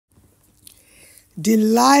The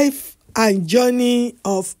life and journey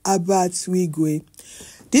of Albert Wigwe.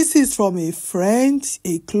 This is from a friend,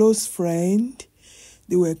 a close friend.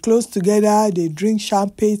 They were close together. They drink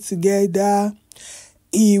champagne together.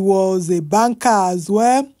 He was a banker as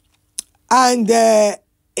well, and a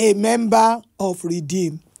member of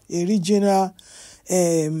Redeem, a regional,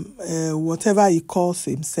 whatever he calls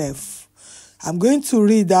himself. I'm going to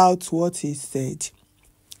read out what he said.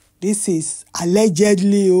 This is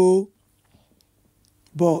allegedly,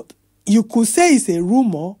 but you could say it's a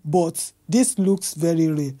rumor, but this looks very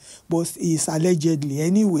real. But it's allegedly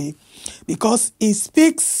anyway, because it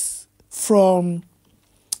speaks from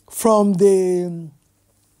the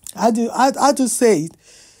how to say it.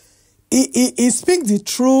 He speaks the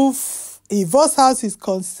truth. If us house is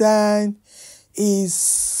concerned,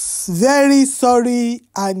 is very sorry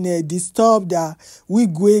and disturbed that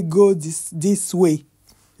Wigwe go this way,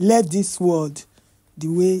 left this world the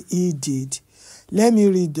way he did. Let me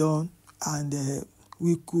read on, and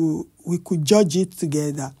we could judge it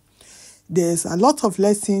together. There's a lot of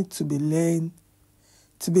lessons to be learned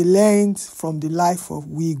from the life of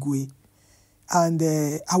Wigwe, and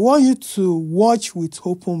I want you to watch with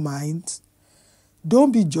open minds.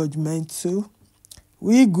 Don't be judgmental.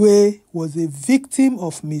 Wigwe was a victim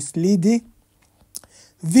of misleading,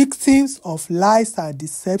 victims of lies and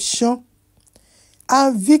deception,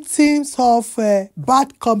 and victims of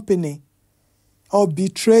bad company or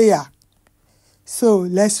betrayal. So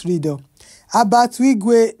let's read on. About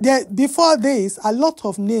Wigwe, before this, a lot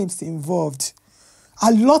of names involved.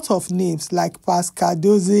 A lot of names like Pascal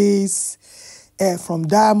Dozes from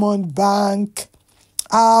Diamond Bank,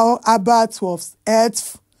 how Albert was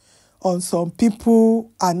earth on some people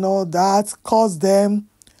and all that, caused them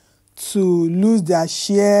to lose their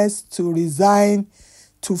shares, to resign,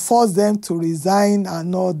 to force them to resign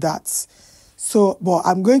and all that. So, but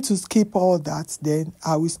I'm going to skip all that. Then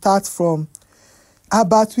I will start from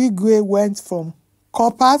Albert Wigwe went from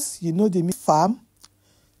Corpus, the farm,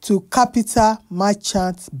 to Capital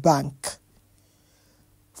Merchant Bank.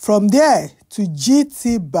 From there to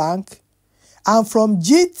GT Bank, and from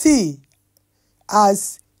GT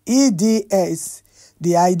as EDS,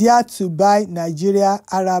 the idea to buy Nigeria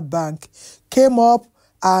Arab Bank came up,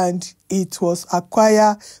 and it was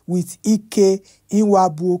acquired with Ike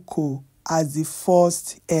Nwaboko as the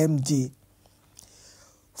first MD.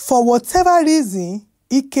 For whatever reason,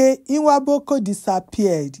 Ike Nwaboko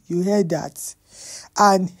disappeared. You heard that.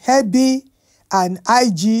 And Hebi and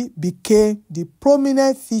IG became the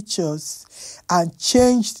prominent features and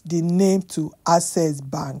changed the name to Access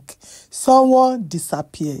Bank. Someone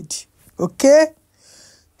disappeared. Okay?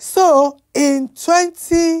 So, in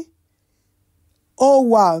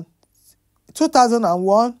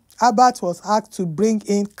 2001, Albert was asked to bring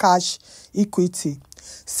in cash equity.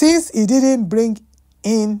 Since he didn't bring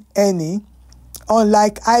in any,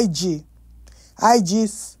 unlike IG's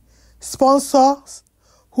sponsors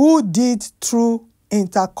who did through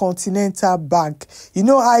Intercontinental Bank.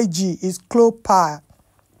 IG is Clopar.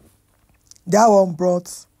 That one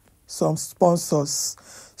brought some sponsors.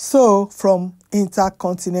 So, from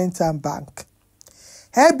Intercontinental Bank.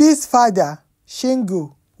 Hebi's father,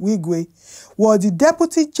 Shingo Wigwe, was the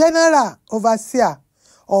Deputy General Overseer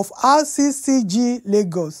of RCCG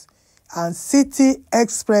Lagos and City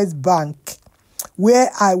Express Bank, where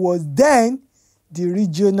I was then the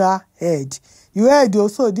regional head. You heard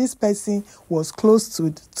also this person was close to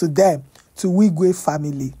them, to Wigwe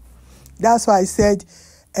family. That's why I said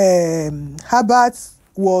Herbert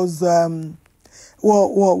was a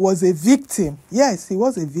victim. Yes, he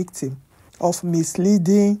was a victim of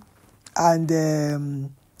misleading and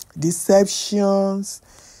deceptions,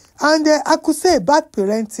 and I could say bad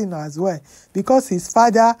parenting as well, because his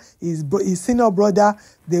father, his senior brother,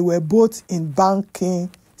 they were both in banking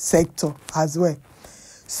sector as well.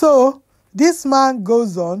 So this man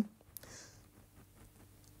goes on,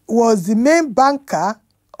 was the main banker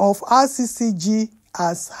of RCCG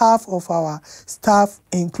as half of our staff,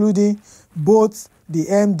 including both the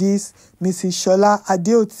MDs, Mrs. Shola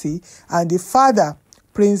Adeoti, and the father,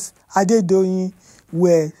 Prince Adedoyin,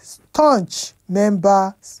 were staunch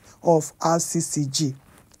members of RCCG.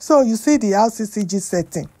 So you see the RCCG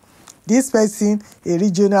setting. This person, a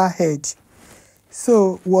regional head,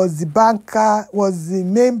 so was the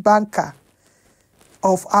main banker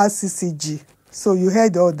of RCCG. So you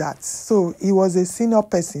heard all that. So he was a senior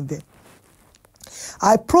person there.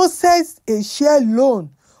 I processed a share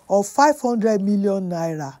loan of 500 million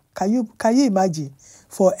naira. Can you imagine?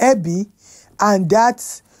 For Ebi, and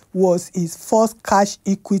that was his first cash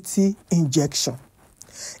equity injection.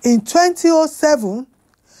 In 2007,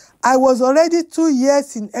 I was already 2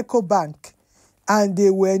 years in EcoBank and they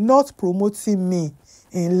were not promoting me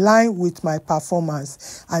in line with my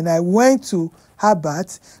performance. And I went to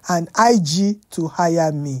Herbert and IG to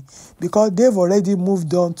hire me because they've already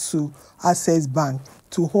moved on to Access Bank,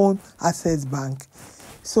 to own Access Bank.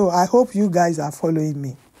 So I hope you guys are following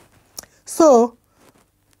me. So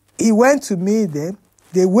he went to meet them.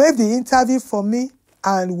 They waived the interview for me,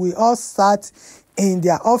 and we all sat in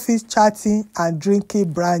their office chatting and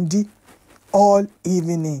drinking brandy all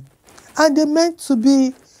evening. And they meant to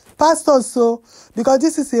be pastors, so because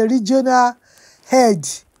this is a regional head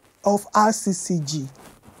of RCCG.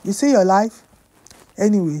 You see your life?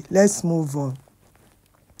 Anyway, let's move on.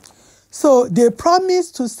 So they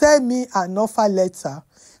promised to send me an offer letter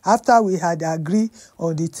after we had agreed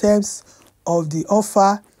on the terms of the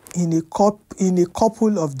offer in a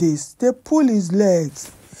couple of days. They pulled his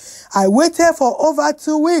legs. I waited for over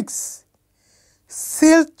 2 weeks.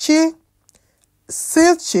 Silchi,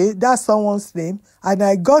 that's someone's name, and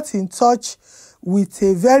I got in touch with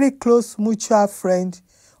a very close mutual friend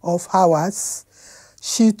of ours.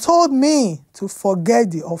 She told me to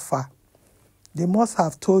forget the offer. They must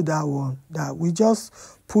have told that one that we just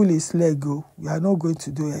pull his leg, go. We are not going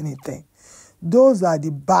to do anything. Those are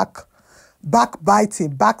the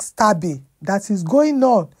backbiting, backstabbing that is going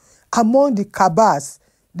on among the cabals.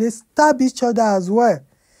 They stab each other as well.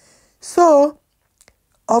 So,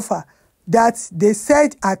 offer that they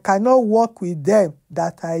said I cannot work with them,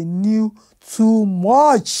 that I knew too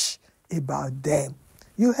much about them.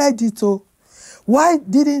 You heard it, oh. Why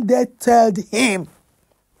didn't they tell him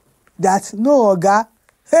that, no, Oga,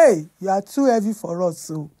 hey, you are too heavy for us,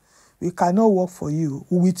 so we cannot work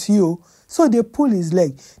with you. So they pulled his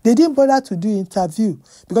leg. They didn't bother to do interview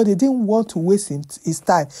because they didn't want to waste his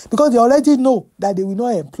time, because they already know that they will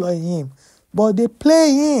not employ him. But they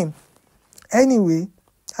play him anyway,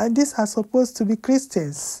 and these are supposed to be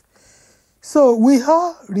Christians. So we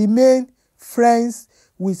all remain friends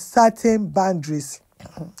with certain boundaries.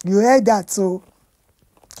 You heard that, so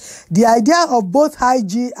the idea of both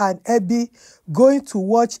IG and Ebi going to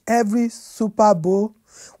watch every Super Bowl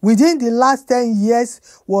within the last 10 years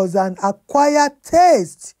was an acquired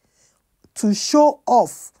taste to show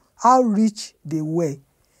off how rich they were,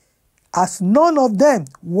 as none of them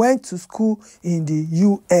went to school in the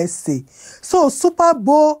USA. So Super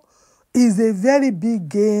Bowl is a very big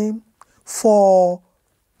game for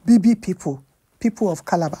BB people of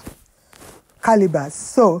calibers.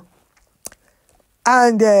 So,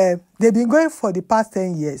 and they've been going for the past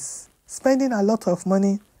 10 years, spending a lot of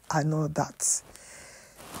money and all that.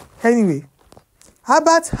 Anyway,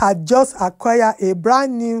 Herbert had just acquired a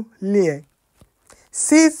brand new Lear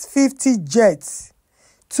 650 jet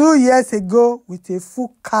 2 years ago with a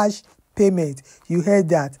full cash payment. You heard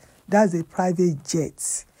that. That's a private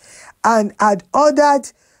jet. And had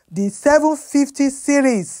ordered the 750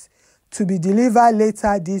 series to be delivered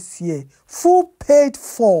later this year, full paid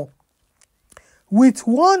for, with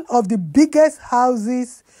one of the biggest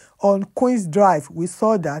houses on Queen's Drive. We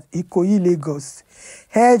saw that Ikoyi, Lagos,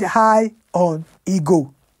 head high on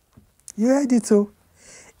ego. You heard it, too.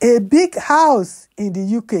 A big house in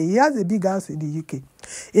the UK. He has a big house in the UK.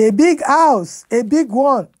 A big house, a big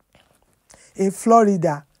one in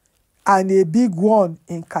Florida, and a big one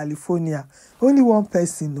in California. Only one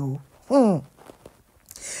person, no.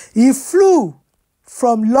 He flew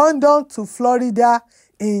from London to Florida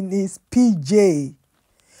in his PJ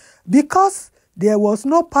because there was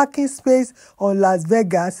no parking space on Las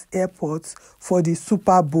Vegas airport for the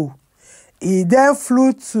Super Bowl. He then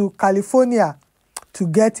flew to California to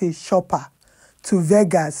get a shopper to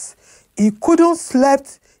Vegas. He could have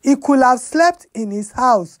slept in his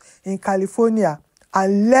house in California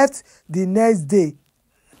and left the next day.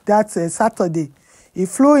 That's Saturday. He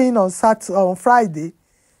flew in on Friday,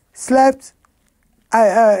 slept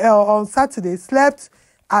on Saturday, slept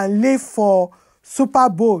and left for Super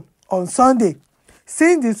Bowl on Sunday,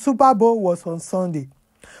 since the Super Bowl was on Sunday.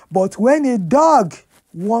 But when a dog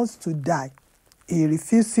wants to die, he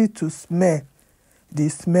refuses to smell the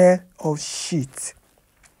smell of shit.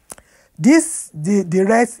 The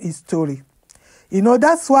rest is story. You know,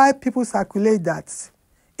 that's why people circulate that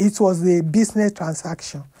it was a business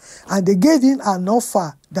transaction, and they gave him an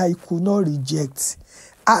offer that he could not reject,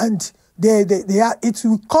 and it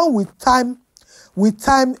will come with time.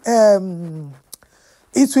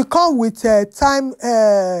 It will come with time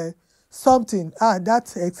something.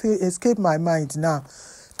 That escaped my mind now.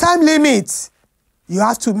 Time limit. You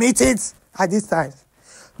have to meet it at this time.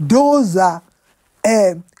 Those are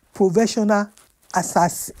professional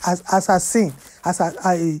assassin.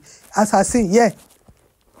 Yeah,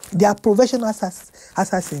 they are professional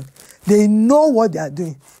assassin. They know what they are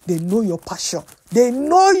doing. They know your passion. They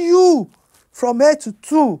know you from A to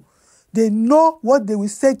 2. They know what they will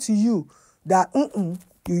say to you, that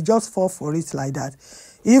you just fall for it like that.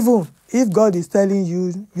 Even if God is telling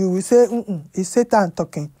you, you will say, it's Satan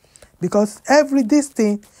talking. Because this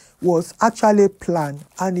thing was actually planned,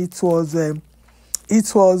 and it was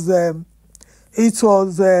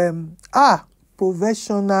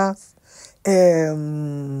professionals,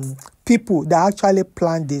 people that actually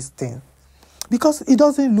planned this thing. Because it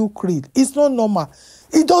doesn't look real. It's not normal.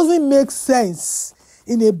 It doesn't make sense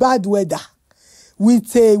in a bad weather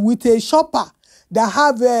with a shopper that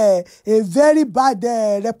have a very bad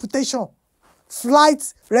reputation,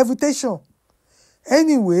 flight reputation.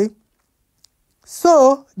 Anyway,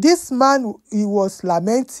 so this man, he was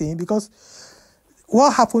lamenting because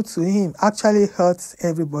what happened to him actually hurts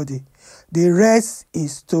everybody. The rest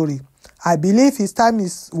is story. I believe his time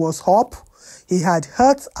was up. He had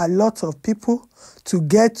hurt a lot of people to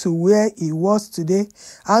get to where he was today.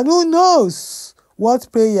 And who knows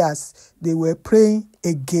what prayers they were praying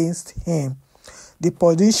against him. The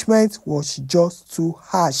punishment was just too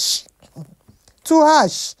harsh. Too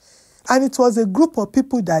harsh. And it was a group of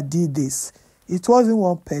people that did this. It wasn't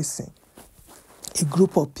one person. A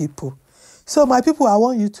group of people. So my people, I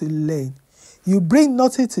want you to learn. You bring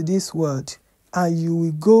nothing to this world, and you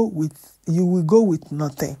will go with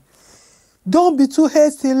nothing. Don't be too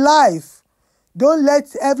hasty in life. Don't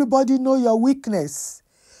let everybody know your weakness.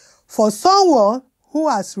 For someone who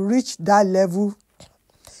has reached that level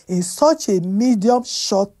in such a medium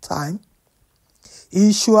short time,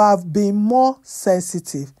 he should have been more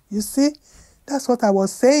sensitive. You see, that's what I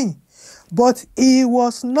was saying. But he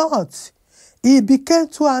was not. He became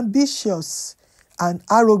too ambitious and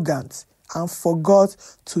arrogant and forgot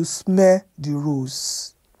to smell the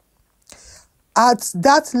rules. At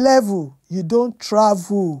that level, you don't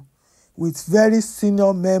travel with very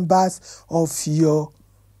senior members of your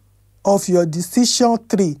decision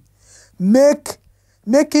tree.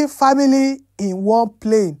 Making family in one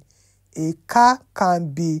plane. A car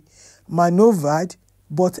can be maneuvered,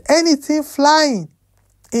 but anything flying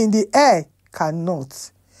in the air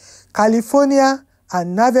cannot. California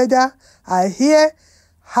and Nevada, I hear,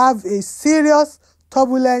 have a serious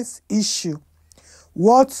turbulence issue.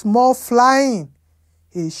 What's more, flying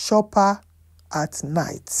a shopper at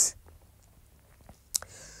night.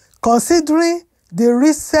 Considering the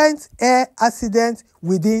recent air accident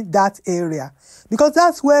within that area, because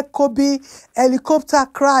that's where Kobe helicopter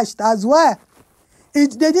crashed as well. They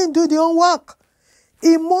didn't do their own work.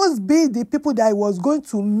 It must be the people that he was going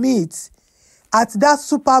to meet at that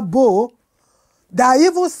Super Bowl that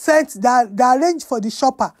even that arranged for the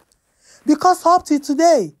shopper. Because up to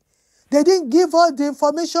today, they didn't give us the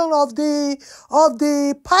information of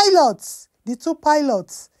the pilots, the 2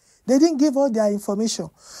 pilots. They didn't give us their information.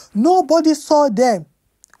 Nobody saw them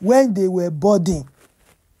when they were boarding.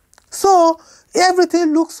 So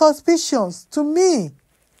everything looks suspicious to me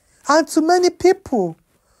and to many people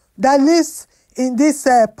that live in this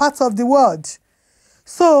part of the world.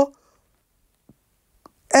 So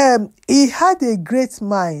he had a great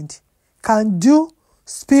mind, can do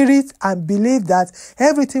spirit, and believe that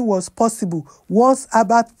everything was possible once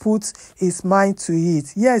Albert put his mind to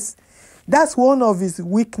it. Yes, that's one of his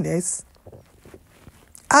weaknesses,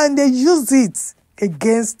 and they used it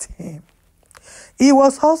against him. He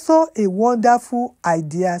was also a wonderful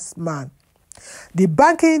ideas man. The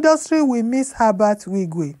banking industry will miss Herbert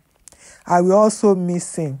Wigwe. I will also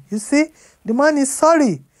miss him. You see, the man is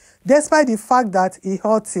sorry, despite the fact that he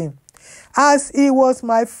hurt him, as he was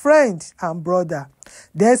my friend and brother,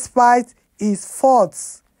 despite his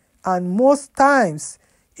faults, and most times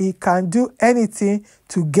he can do anything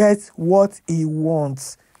to get what he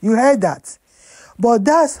wants. You heard that? But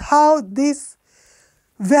that's how these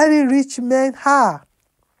very rich men are.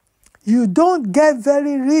 You don't get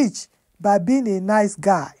very rich by being a nice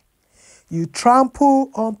guy. You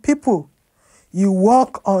trample on people. You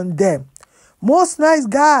walk on them. Most nice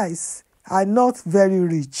guys are not very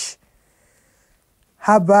rich.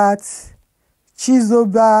 Herbert,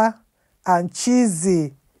 Chizoba, and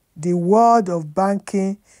Chizzy, the world of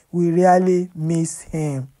banking, will really miss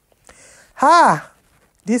him.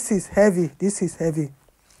 This is heavy. This is heavy.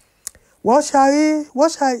 What shall it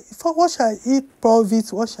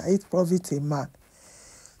profit a man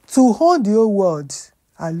to own the whole world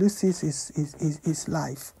and lose his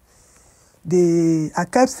life? I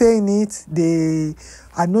kept saying it, the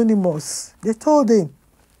Anonymous, they told him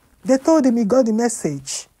he got the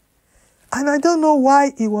message. And I don't know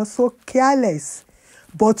why he was so careless.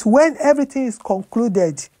 But when everything is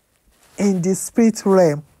concluded in the spirit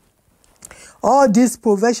realm, All these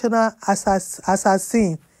professional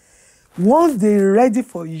assassin, once they're ready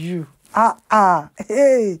for you,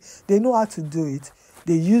 hey, they know how to do it.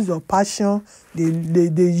 They use your passion. They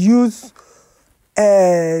use.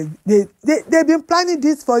 They've been planning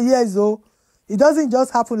this for years, though. It doesn't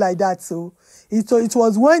just happen like that. So it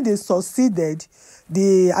was when they succeeded,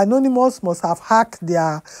 the Anonymous must have hacked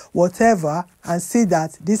their whatever and see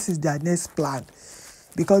that this is their next plan,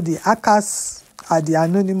 because the hackers are the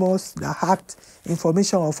Anonymous that hacked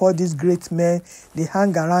information of all these great men. They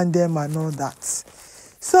hang around them and all that.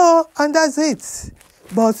 So, and that's it.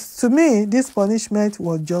 But to me, this punishment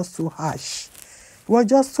was just too harsh. It was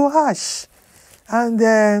just too harsh. And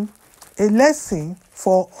a lesson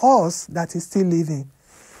for us that is still living.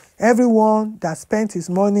 Everyone that spent his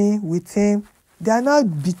money with him, they are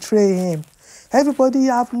not betraying him. Everybody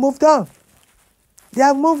have moved on. They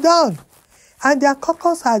have moved on. And their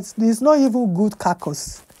caucus is not even good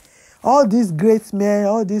caucus. All these great men,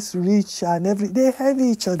 all these rich and they envy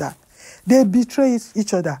each other. They betray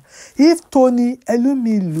each other. If Toni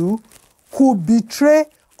Elumilu could betray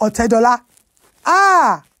Otedola,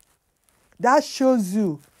 that shows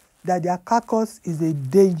you that their caucus is a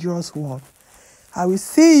dangerous one. I will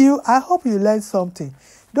see you. I hope you learned something.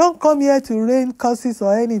 Don't come here to rain curses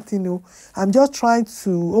or anything. No. I'm just trying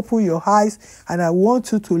to open your eyes, and I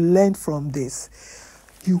want you to learn from this.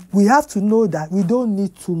 We have to know that we don't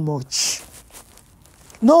need too much.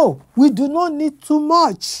 No, we do not need too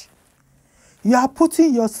much. You are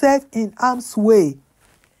putting yourself in harm's way,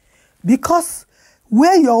 because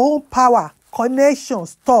where your own power connection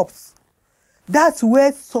stops, that's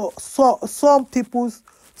where some people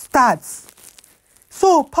starts.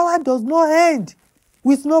 So power does not end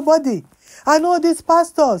with nobody. And all these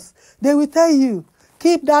pastors, they will tell you,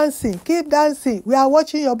 keep dancing, we are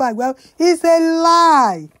watching your back. Well, it's a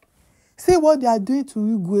lie. See what they are doing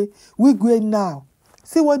to Wigwe now.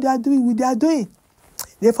 See what they are doing.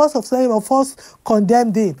 They first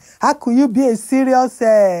condemned him. How could you be a serious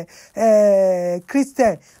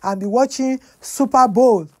Christian and be watching Super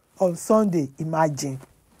Bowl on Sunday? Imagine.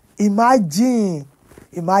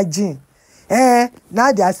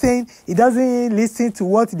 Now they are saying he doesn't listen to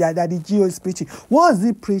what their Daddy Gio is preaching. What is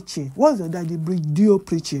he preaching? What is your Daddy Gio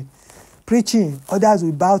preaching? Others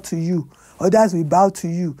will bow to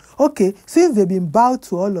you. Okay, since they've been bowed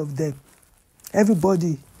to all of them,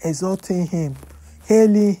 everybody exalting him,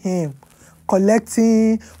 hailing him,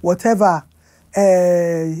 collecting whatever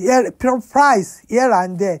price here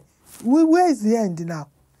and there. Where is the end now?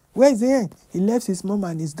 Where is the end? He left his mom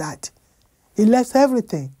and his dad. He left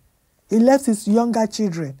everything. He left his younger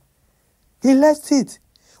children. He left it.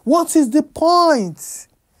 What is the point?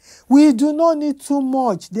 We do not need too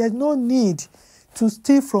much. There's no need to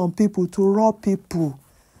steal from people, to rob people.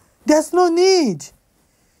 There's no need.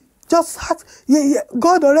 Just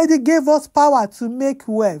God already gave us power to make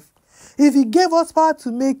wealth. If he gave us power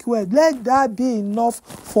to make wealth, let that be enough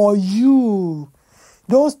for you.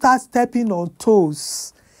 Don't start stepping on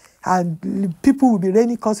toes, and people will be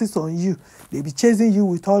raining curses on you. They'll be chasing you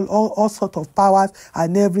with all sorts of powers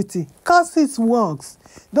and everything. Curses works.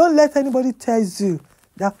 Don't let anybody tell you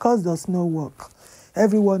that curse does not work.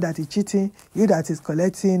 Everyone that is cheating, you that is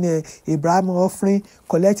collecting Abraham offering,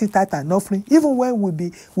 collecting tithe and offering, even when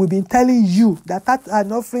we've been telling you that tithe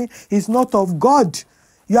and offering is not of God.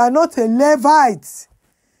 You are not a Levite.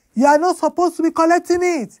 You are not supposed to be collecting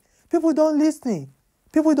it. People don't listen.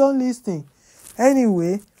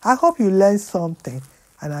 Anyway, I hope you learned something,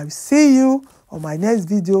 and I will see you on my next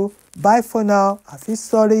video. Bye for now. I feel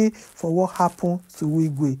sorry for what happened to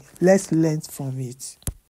Wigwe. Let's learn from it.